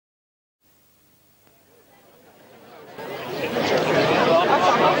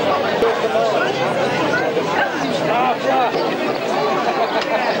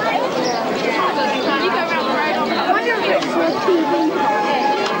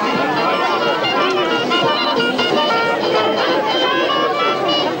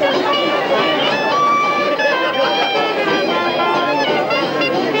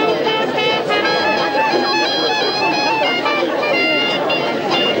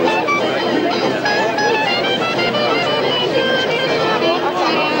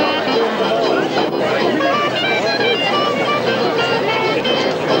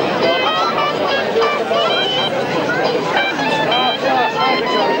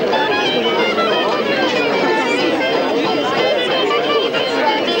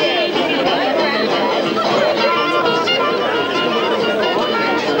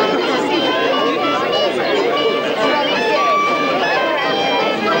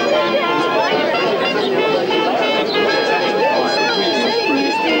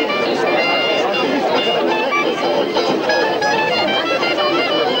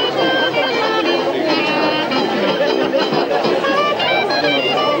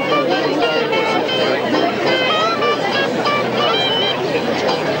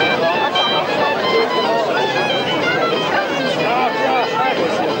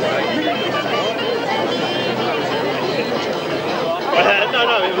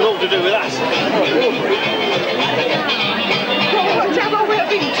no, it was all to do with us.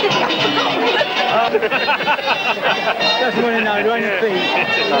 Doesn't want to know, do I need feet?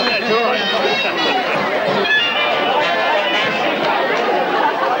 That's all right.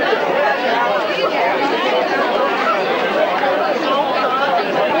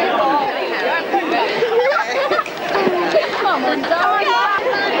 Come on, darling.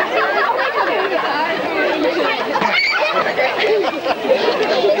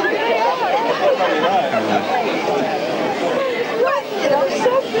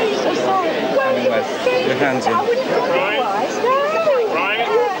 Your hands in. Go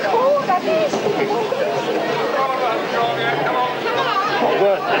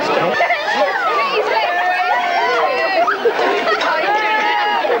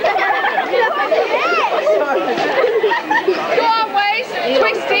on, Waze.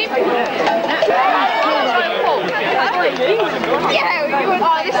 Twist him.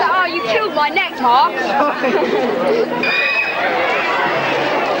 Yeah, you killed my neck, Mark.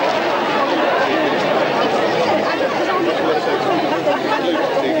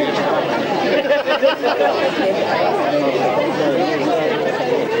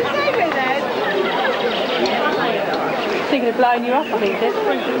 Thinking of blowing you up, I think, Dad. It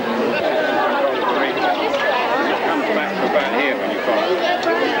comes back to about here when you follow.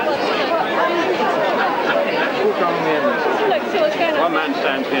 Look, see what's going on. One man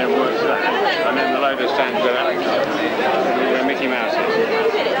stands here and works that, and then the loader stands where Mickey Mouse is.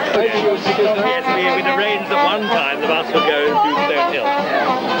 Yes, we arranged that one time the bus would go through Stone Hill.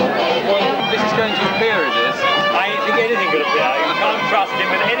 This is going to appear, is this? I think anything could appear. You can't trust him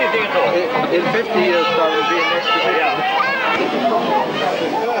with anything at all. In 50 years' time, it'll be an exhibition. Yeah.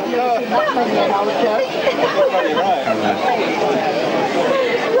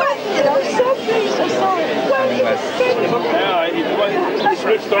 Yeah, he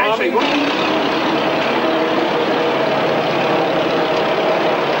switched on.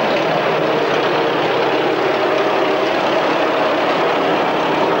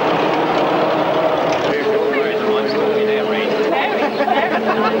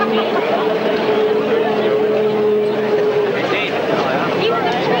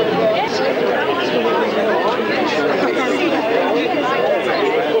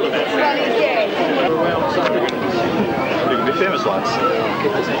 Famous ones.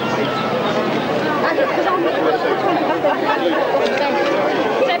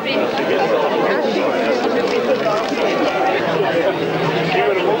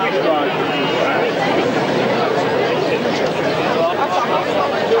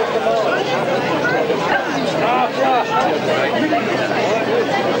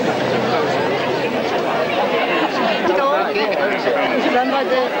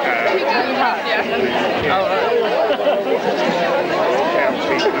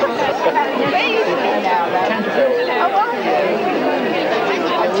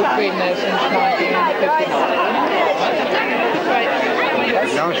 I've been there since 1959.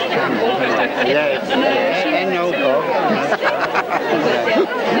 Nice yeah, no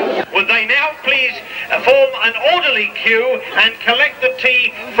Would they now please form an orderly queue and collect the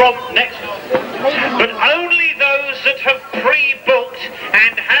tea from next, but only those that have pre-booked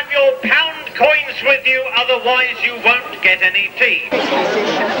and have your pound coins with you, otherwise you won't get any tea.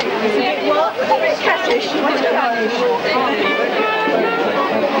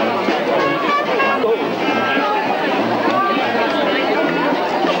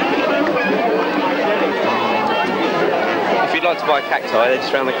 If you'd like to buy a cacti, they're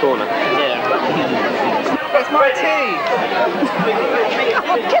just around the corner. Yeah. It's my tea.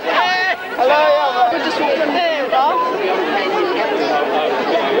 Hello, we're just walking there,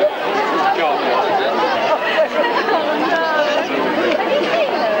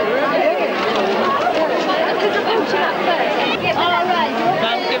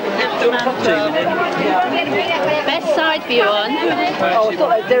 Best side view on. Oh, I thought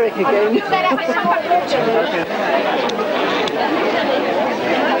that was Derek again.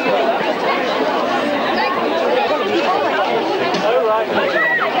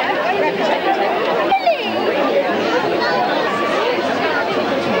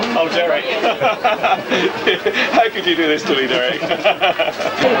 Oh, Derek. How could you do this to me, Derek?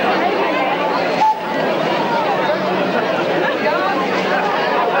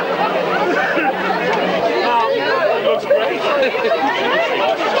 Looks great.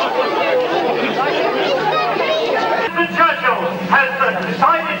 Churchill has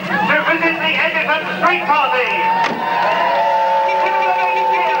decided to visit the Egerton Street Party.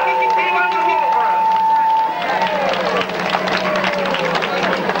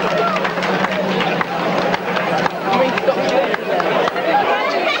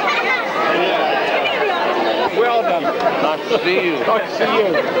 see you. Nice to see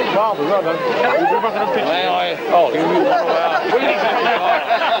you. Marvellous, well done. We'll back in a picture. Oh, you want to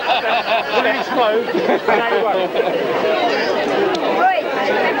will you explode?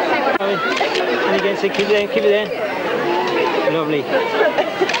 And again, so keep it there, keep it there. Lovely.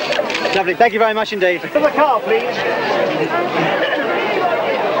 Lovely, thank you very much indeed. To the car, please.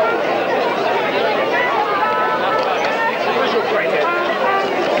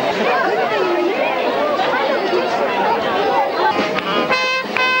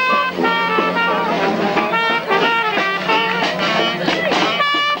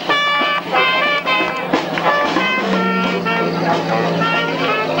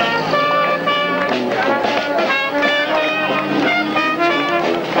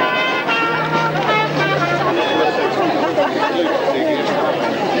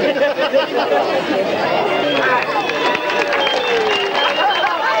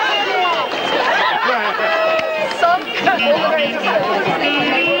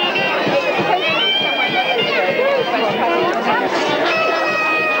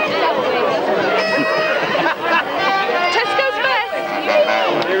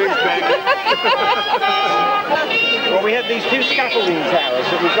 Well, we had these two scaffolding towers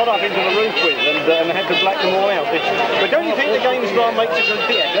that we got up into the roof with and had to black them all out. But don't you think the Games Bar makes a good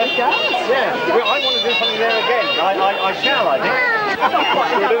theatre? It does. Yeah. Well, I want to do something there again. I shall, I think.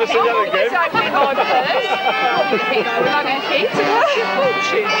 We'll never see that again.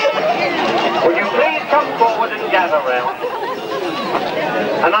 Will you please come forward and gather round?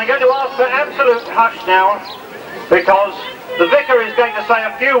 And I'm going to ask for absolute hush now, because the vicar is going to say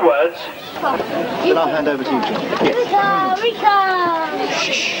a few words. Then I'll hand over to you, John. Yes.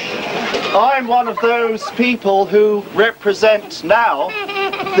 I'm one of those people who represent now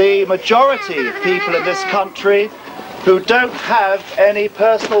the majority of people in this country who don't have any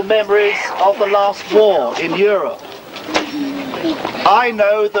personal memories of the last war in Europe. I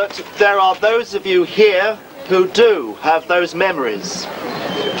know that there are those of you here who do have those memories.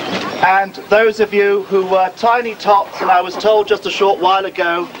 And those of you who were tiny tots, and I was told just a short while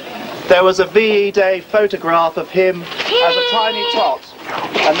ago, there was a VE Day photograph of him as a tiny tot.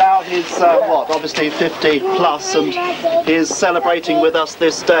 And now he's, obviously 50 plus, and he's celebrating with us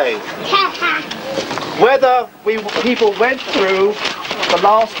this day. Whether people went through the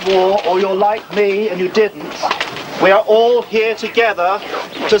last war, or you're like me and you didn't, we are all here together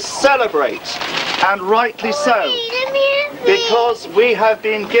to celebrate, and rightly so. Because we have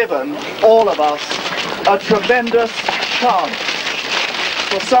been given, all of us, a tremendous chance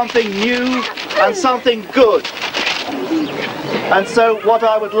for something new and something good. And so what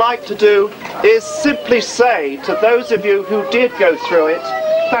I would like to do is simply say to those of you who did go through it,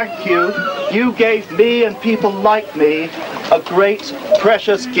 thank you. You gave me and people like me a great,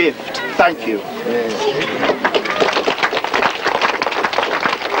 precious gift. Thank you.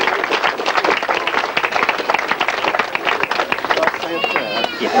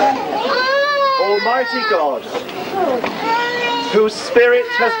 Almighty God, whose Spirit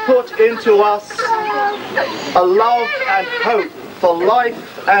has put into us a love and hope for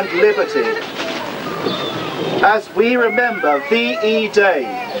life and liberty, as we remember VE Day,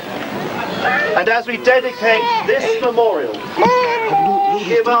 and as we dedicate this memorial,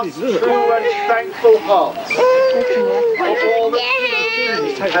 give us true and thankful hearts for all that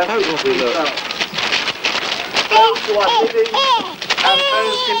you have done, those who are living and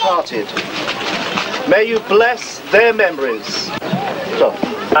those departed. May you bless their memories.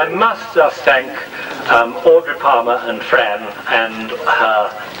 I must just thank Audrey Palmer and Fran and her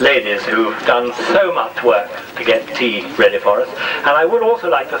ladies who've done so much work to get tea ready for us. And I would also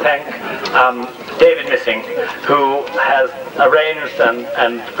like to thank David Missing, who has arranged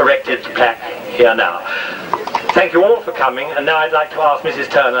and erected the plaque here now. Thank you all for coming, and now I'd like to ask Mrs.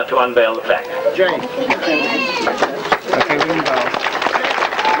 Turner to unveil the plaque. Jane.